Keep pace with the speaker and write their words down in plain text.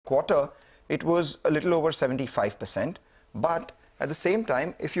quarter, it was a little over 75%. But at the same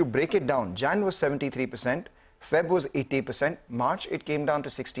time, if you break it down, Jan was 73%, Feb was 80%, March it came down to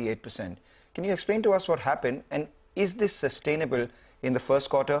 68%. Can you explain to us what happened, and is this sustainable in the first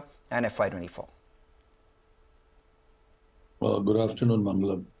quarter and FY24? Good afternoon,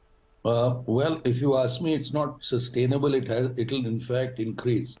 Mangalam. Well, if you ask me, it's not sustainable. It'll in fact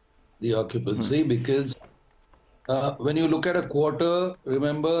increase the occupancy because when you look at a quarter,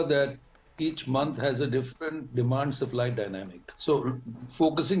 remember that each month has a different demand-supply dynamic. So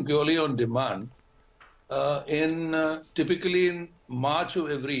focusing purely on demand, typically in March of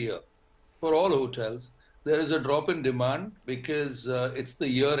every year, for all hotels, there is a drop in demand because it's the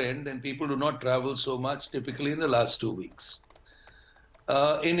year end and people do not travel so much, typically in the last 2 weeks.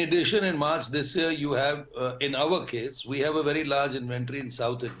 In addition, in March this year, you have, in our case, we have a very large inventory in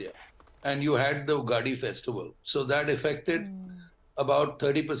South India, and you had the Ugadi festival. So that affected about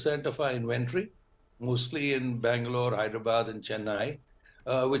 30% of our inventory, mostly in Bangalore, Hyderabad, and Chennai,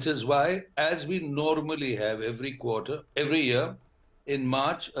 which is why, as we normally have every year, in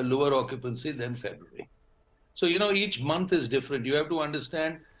March, a lower occupancy than February. So, each month is different. You have to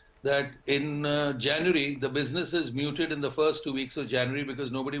understand that in January, the business is muted in the first 2 weeks of January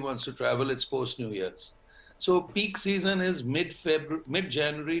because nobody wants to travel. It's post-New Year's. So peak season is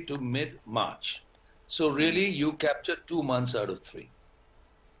mid-January to mid-March. So really, you capture 2 months out of 3.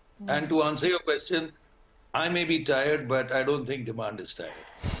 And to answer your question, I may be tired, but I don't think demand is tired.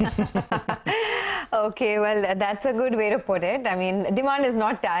 Okay, well, that's a good way to put it. I mean, demand is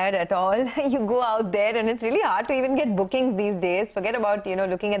not tired at all. You go out there and it's really hard to even get bookings these days. Forget about,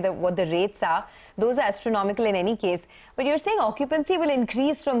 looking at what the rates are. Those are astronomical in any case. But you're saying occupancy will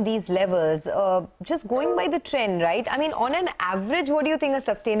increase from these levels. Just going by the trend, right? I mean, on an average, what do you think a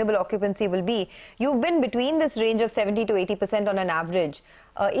sustainable occupancy will be? You've been between this range of 70 to 80% on an average.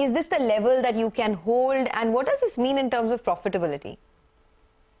 Is this the level that you can hold? And what does this mean in terms of profitability?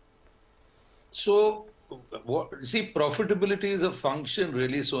 So, see, profitability is a function,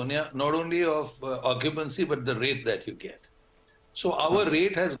 really, Sonia, not only of occupancy, but the rate that you get. So, our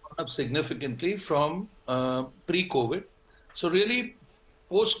rate has gone up significantly from pre-COVID. So, really,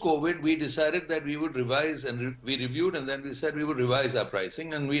 post-COVID, we decided that we would revise, and we reviewed, and then we said we would revise our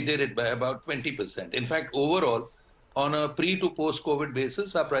pricing, and we did it by about 20%. In fact, overall, on a pre to post-COVID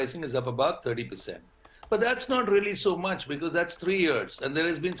basis, our pricing is up about 30%. But that's not really so much because that's 3 years and there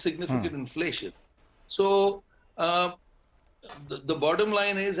has been significant inflation. So the bottom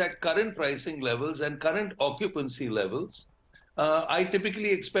line is at current pricing levels and current occupancy levels, I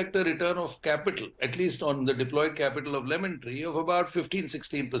typically expect a return of capital, at least on the deployed capital of Lemon Tree, of about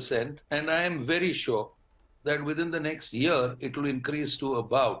 15–16%. And I am very sure that within the next year, it will increase to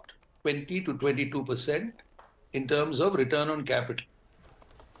about 20 to 22% in terms of return on capital,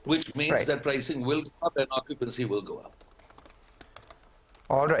 which means that pricing will go up and occupancy will go up.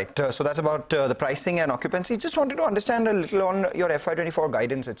 All right. So that's about the pricing and occupancy. Just wanted to understand a little on your FY24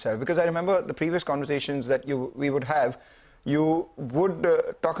 guidance itself, because I remember the previous conversations that we would have, you would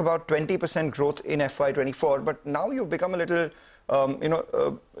talk about 20% growth in FY24, but now you've become a little,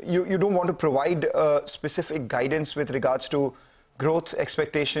 you don't want to provide specific guidance with regards to growth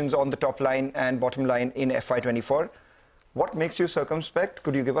expectations on the top line and bottom line in FY24. What makes you circumspect?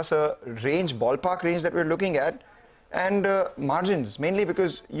 Could you give us a range, ballpark range that we're looking at? And margins, mainly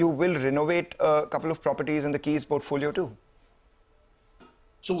because you will renovate a couple of properties in the Keys portfolio too.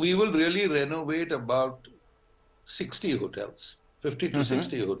 So we will really renovate about 60 hotels, 50 to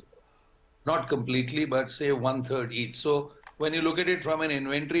 60 hotels. Not completely, but say 1/3 each. So when you look at it from an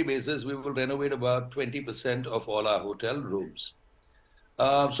inventory basis, we will renovate about 20% of all our hotel rooms.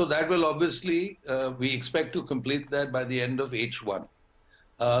 So that will obviously, we expect to complete that by the end of H1,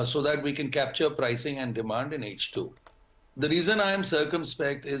 so that we can capture pricing and demand in H2. The reason I am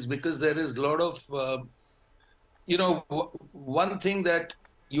circumspect is because there is a lot of, one thing that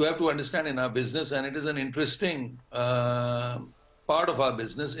you have to understand in our business, and it is an interesting part of our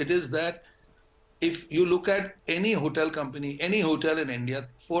business, it is that if you look at any hotel company, any hotel in India,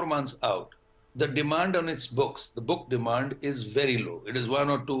 4 months out, the demand on its books, the book demand is very low. It is 1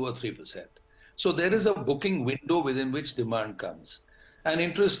 or 2 or 3%. So there is a booking window within which demand comes. And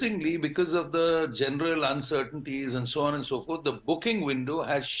interestingly, because of the general uncertainties and so on and so forth, the booking window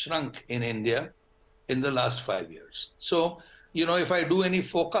has shrunk in India in the last 5 years. So, if I do any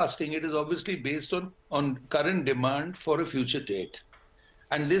forecasting, it is obviously based on current demand for a future date.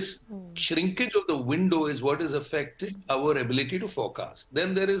 And this shrinkage of the window is what is affecting our ability to forecast.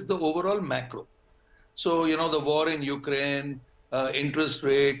 Then there is the overall macro. So, the war in Ukraine, interest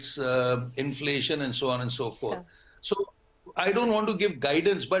rates, inflation, and so on and so forth. Sure. So I don't want to give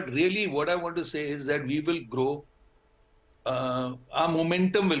guidance, but really what I want to say is that we will grow. Our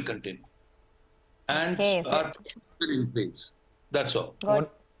momentum will continue. And Okay, so our will increase. That's all.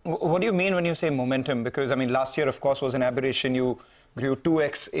 What do you mean when you say momentum? Because, I mean, last year, of course, was an aberration. You grew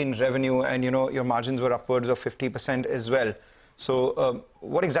 2x in revenue and, you know, your margins were upwards of 50% as well. So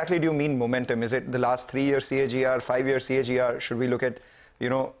what exactly do you mean momentum? Is it the last 3-year CAGR, 5-year CAGR? Should we look at, you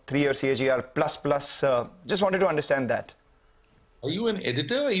know, 3-year CAGR plus? Just wanted to understand that. Are you an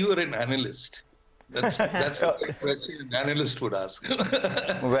editor or are you an analyst? That's the right question an analyst would ask.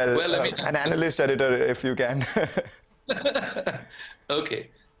 Well, I mean, an analyst editor, if you can. okay.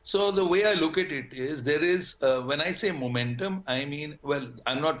 So the way I look at it is there is, when I say momentum, I mean, well,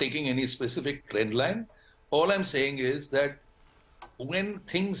 I'm not taking any specific trend line. All I'm saying is that when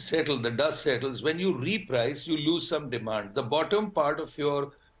things settle, the dust settles, when you reprice, you lose some demand. The bottom part of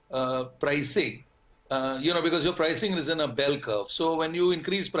your pricing, you know, because your pricing is in a bell curve. So when you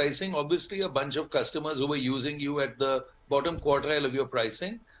increase pricing, obviously a bunch of customers who were using you at the bottom quartile of your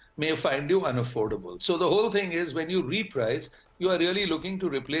pricing may find you unaffordable. So the whole thing is when you reprice, you are really looking to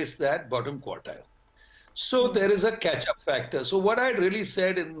replace that bottom quartile. So there is a catch-up factor. So what I really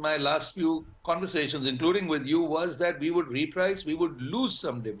said in my last few conversations, including with you, was that we would reprice, we would lose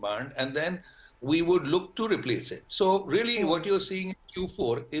some demand, and then we would look to replace it. So really what you're seeing in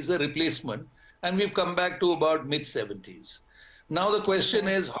Q4 is a replacement, and we've come back to about mid-70s. Now the question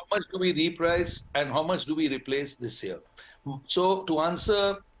is, how much do we reprice and how much do we replace this year? So to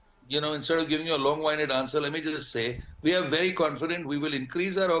answer, you know, instead of giving you a long-winded answer, let me just say we are very confident we will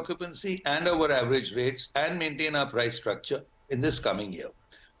increase our occupancy and our average rates and maintain our price structure in this coming year,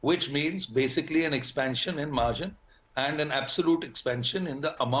 which means basically an expansion in margin and an absolute expansion in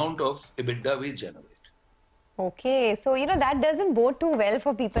the amount of EBITDA we generate. okay, so, you know, that doesn't bode too well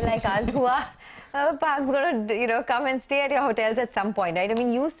for people like us who are perhaps going to, you know, come and stay at your hotels at some point, right? I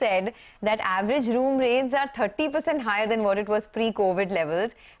mean, you said that average room rates are 30% higher than what it was pre-COVID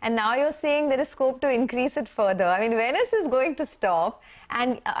levels. And now you're saying there is scope to increase it further. I mean, when is this going to stop?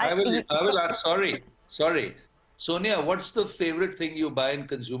 And I will ask, sorry. Sonia, what's the favorite thing you buy in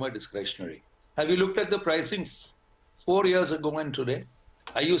consumer discretionary? Have you looked at the pricing 4 years ago and today?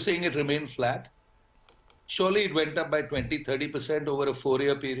 Are you saying it remained flat? Surely it went up by 20-30% over a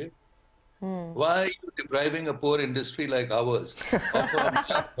 4-year period. Why are you depriving a poor industry like ours of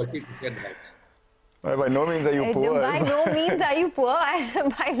a 30% hike? Well, by no means are you poor. By no means are you poor,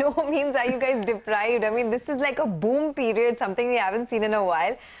 and by no means are you guys deprived. I mean, this is like a boom period, something we haven't seen in a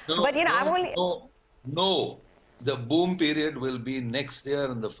while. No, but, you know, no. The boom period will be next year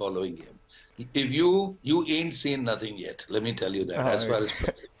and the following year. If you ain't seen nothing yet, let me tell you that, as far as...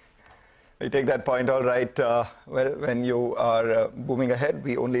 I take that point, all right. Well, when you are booming ahead,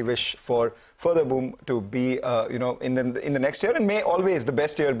 we only wish for further boom to be, you know, in the next year, and may always the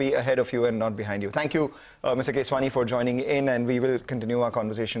best year be ahead of you and not behind you. Thank you, Mr. Keswani, for joining in, and we will continue our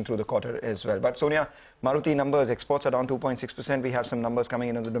conversation through the quarter as well. But Sonia, Maruti numbers, exports are down 2.6%. We have some numbers coming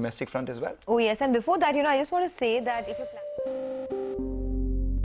in on the domestic front as well. oh yes, and before that, you know, I just want to say that if you plan